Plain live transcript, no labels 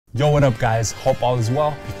Yo, what up guys? Hope all is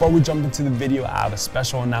well. Before we jump into the video, I have a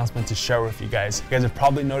special announcement to share with you guys. You guys have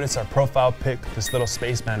probably noticed our profile pic, this little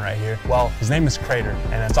spaceman right here. Well, his name is Crater,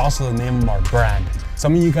 and that's also the name of our brand.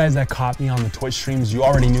 Some of you guys that caught me on the Twitch streams, you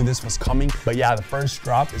already knew this was coming, but yeah, the first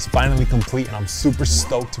drop is finally complete and I'm super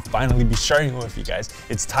stoked to finally be sharing it with you guys.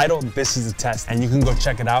 It's titled This Is a Test, and you can go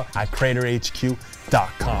check it out at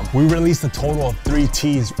craterhq.com. We released a total of 3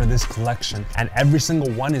 tees for this collection, and every single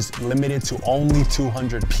one is limited to only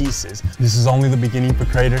 200 pieces. This is only the beginning for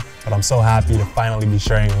Crater, but I'm so happy to finally be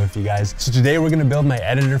sharing it with you guys. So today we're gonna build my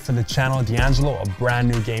editor for the channel, D'Angelo, a brand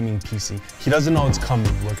new gaming PC. He doesn't know it's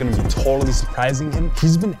coming. We're gonna be totally surprising him.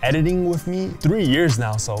 He's been editing with me 3 years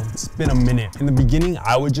now, so it's been a minute. In the beginning,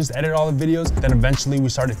 I would just edit all the videos, then eventually we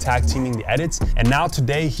started tag teaming the edits, and now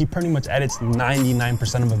today he pretty much edits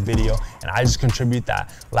 99% of a video, and I just contribute that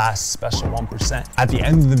last special 1%. At the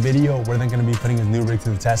end of the video, we're then gonna be putting his new rig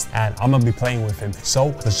to the test, and I'm gonna be playing with him.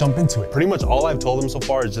 So let's jump into it. Pretty much all I've told him so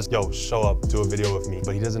far is just, yo, show up, do a video with me.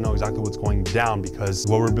 But he doesn't know exactly what's going down because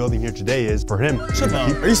what we're building here today is for him.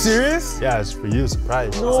 Are you serious? Yeah, it's for you,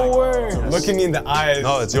 surprise. No way. Yes. Looking me in the eyes.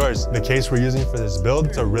 No, it's yours. The case we're using for this build,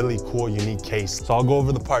 it's a really cool, unique case. So I'll go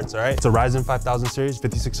over the parts, all right? It's a Ryzen 5000 series,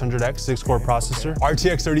 5600X, 6-core processor.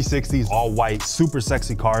 RTX 3060 is all white, super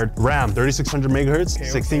sexy card. RAM, 3600 megahertz,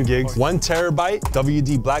 16 gigs, 1 terabyte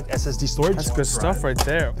WD black SSD storage. That's good stuff right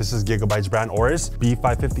there. This is GIGABYTE's brand AORUS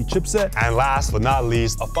B550 chipset. And last but not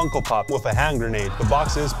least, a Funko Pop with a hand grenade. The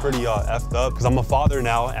box is pretty effed up because I'm a father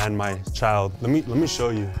now and my child. Let me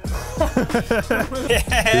show you.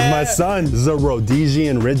 Here's my son. This is a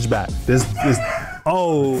Rhodesian Ridgeback.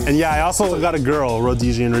 Oh, and yeah, I also got a girl,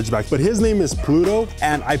 Rhodesian Ridgeback, but his name is Pluto,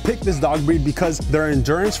 and I picked this dog breed because their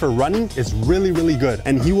endurance for running is really, really good,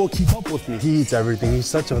 and he will keep up with me. He eats everything. He's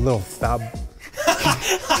such a little fab.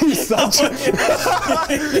 He's such a...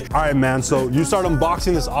 All right, man, so you start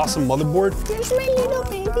unboxing this awesome motherboard. Here's my little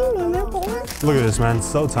baby motherboard. Look at this, man,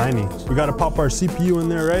 it's so tiny. We gotta pop our CPU in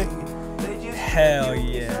there, right? Hell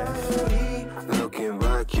yeah.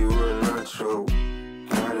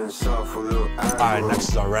 All right, next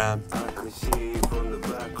is our RAM.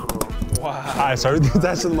 Wow. All right, so everything's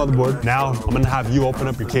attached to the motherboard. Now, I'm gonna have you open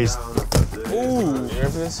up your case. Ooh, you ready for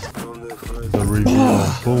this? The review,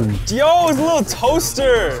 boom. Yo, it's a little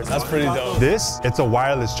toaster. That's pretty dope. This, it's a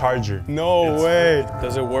wireless charger. No way.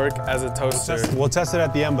 Does it work as a toaster? We'll test it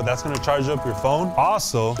at the end, but that's gonna charge up your phone.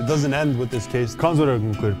 Also, it doesn't end with this case. It comes with an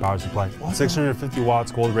included power supply. 650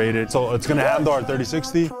 watts, gold rated. So it's gonna handle our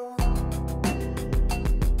 3060.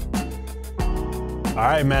 All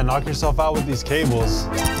right, man, knock yourself out with these cables.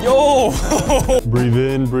 Yo! Breathe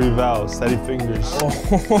in, breathe out, steady fingers.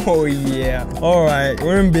 Oh, yeah. All right,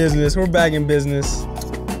 we're in business. We're back in business.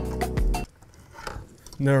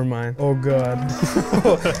 Never mind. Oh, God.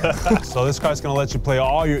 So this card's gonna let you play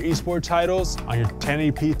all your esports titles on your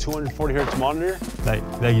 1080p 240 hertz monitor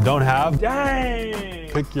that you don't have. Dang!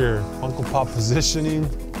 Pick your Funko Pop positioning.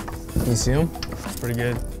 Can you see him? It's pretty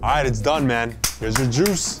good. All right, it's done, man. Here's your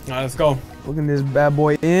juice. All right, let's go. Looking this bad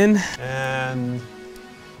boy in. And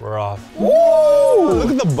we're off. Woo! Look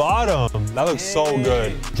at the bottom. That looks so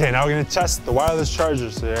good. Okay, now we're gonna test the wireless charger.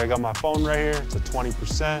 So here, I got my phone right here. It's at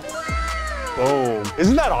 20%. Boom.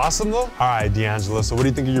 Isn't that awesome though? All right, D'Angelo, so what do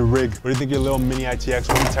you think of your rig? What do you think of your little Mini-ITX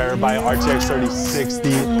 1 terabyte RTX 3060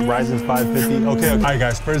 Ryzen 550? Okay. All right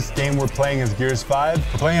guys, first game we're playing is Gears 5.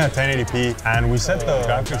 We're playing at 1080p and we set the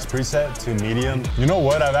graphics preset to medium. You know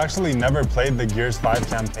what? I've actually never played the Gears 5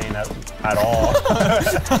 campaign at all.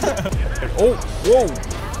 Oh, whoa.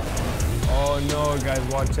 Oh no, guys,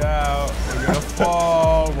 watch out. You're gonna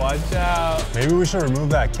fall, watch out. Maybe we should remove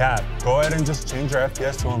that cap. Go ahead and just change our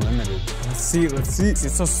FPS to unlimited. Let's see.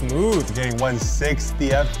 It's so smooth. We're getting 160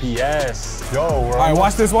 FPS. Yo, we're all right,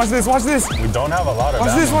 watch this. We don't have a lot of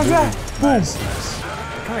ammo, watch that. Boom. Nice.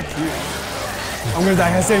 Kinda cute. I'm gonna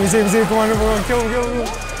die. Save me. Come on, kill him.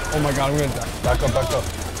 Oh my God, I'm gonna die. Back up.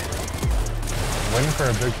 Waiting for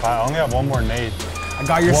a big pile. I only have one more nade. I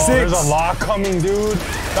got your 6. There's a lot coming, dude.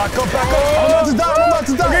 Back up. I'm about to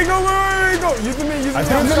die. Okay, go. Use the me. Shoot him.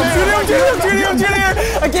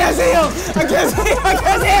 I can't see him.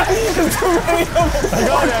 There's too many of them. I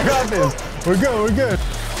got this. We're good.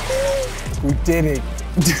 We did it.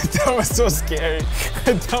 Dude, that was so scary.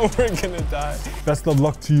 I thought we were gonna die. Best of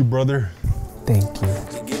luck to you, brother. Thank you.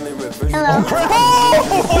 Hello.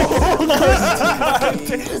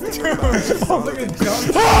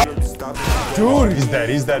 Dude, he's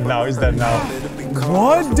dead now.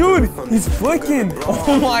 What? Dude, he's flicking.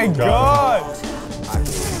 Oh my God.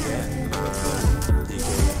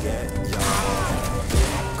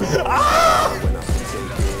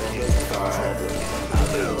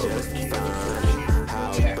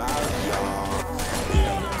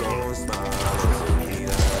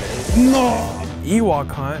 No! Ewok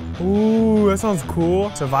hunt. Ooh, that sounds cool.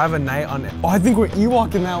 Survive a night on. Oh, I think we're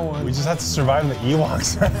Ewok in that one. We just have to survive the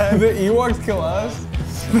Ewoks, man. The Ewoks kill us?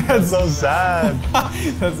 That's so sad.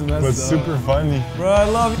 That's messed up. But super funny. Bro, I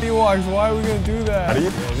love Ewoks. Why are we gonna do that? How do you?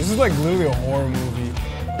 Yeah, this is like literally a horror movie.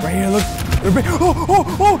 Right here, look.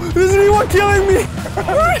 Oh, there's an Ewok killing me.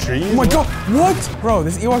 Trees? Oh my god, what? Bro,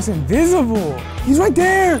 this Ewok's invisible. He's right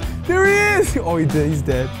there. There he is. Oh, he's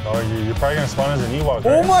dead. Oh, you're probably gonna spawn as an Ewok,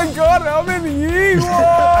 right? Oh my god, I'm in the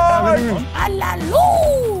Ewok.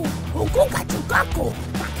 Alalu! Ukukachukako!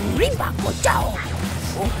 Rimbako chao!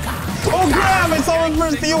 Oh crap! I saw my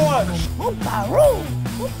first Ewok! Oparu!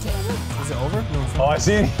 Is it over? No, it's Oh, I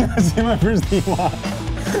see my first Ewok.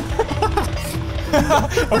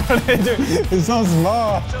 what are they doing? It's so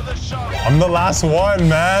small. I'm the last one,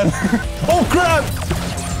 man. Oh crap!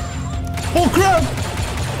 Oh crap!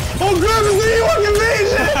 Oh crap! It's the Ewok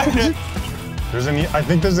invasion! I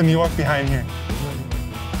think there's an Ewok behind here.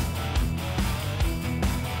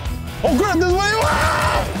 Oh crap! There's one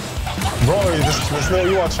Ewok! Bro, this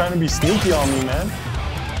little Ewok's trying to be sneaky on me, man.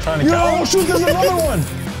 Trying to kill. Oh shoot! There's another one.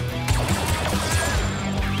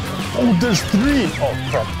 Oh, there's 3. Oh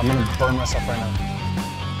crap! I'm gonna burn myself right now.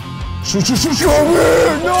 Shoot! Come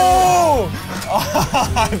here! No!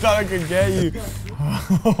 I thought I could get you.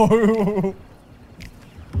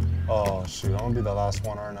 Oh shoot! I'm gonna be the last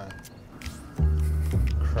one, aren't I?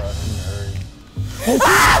 Crap! I need to hurry.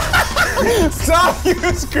 Stop! You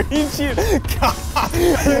screen shoot!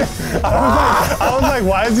 I was like,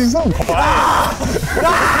 why is he so quiet?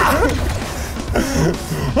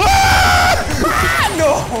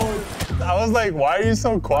 No! I was like, why are you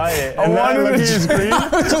so quiet? And then I wanted look to at your screen. I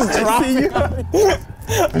was just dropping.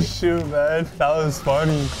 Shoot, man, that was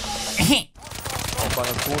funny.